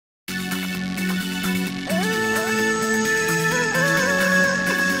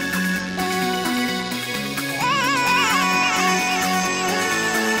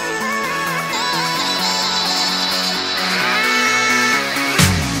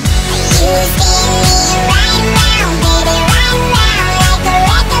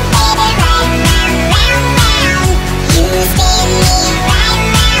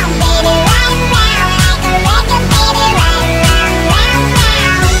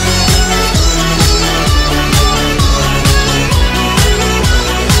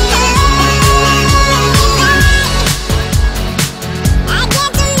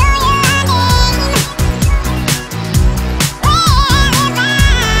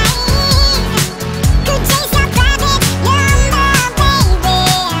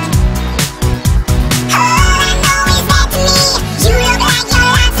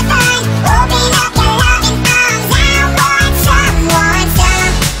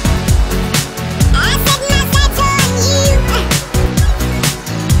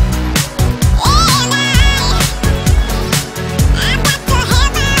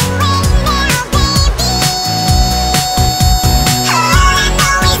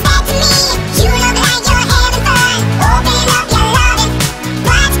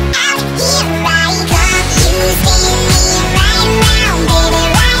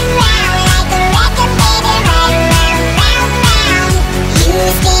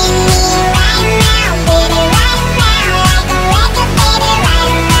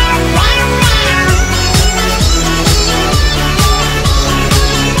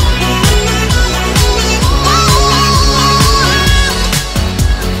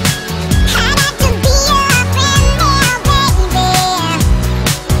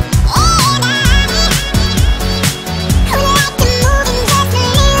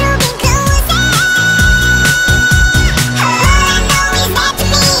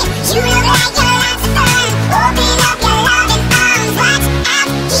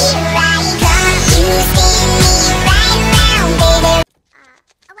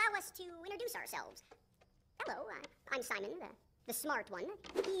ourselves. Hello, I'm Simon, the smart one.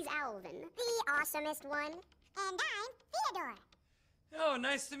 He's Alvin, the awesomest one. And I'm Theodore. Oh,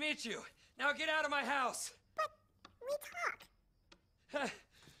 nice to meet you. Now get out of my house. But we talk.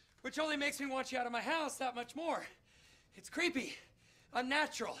 Which only makes me want you out of my house that much more. It's creepy,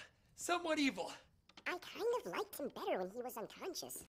 unnatural, somewhat evil. I kind of liked him better when he was unconscious.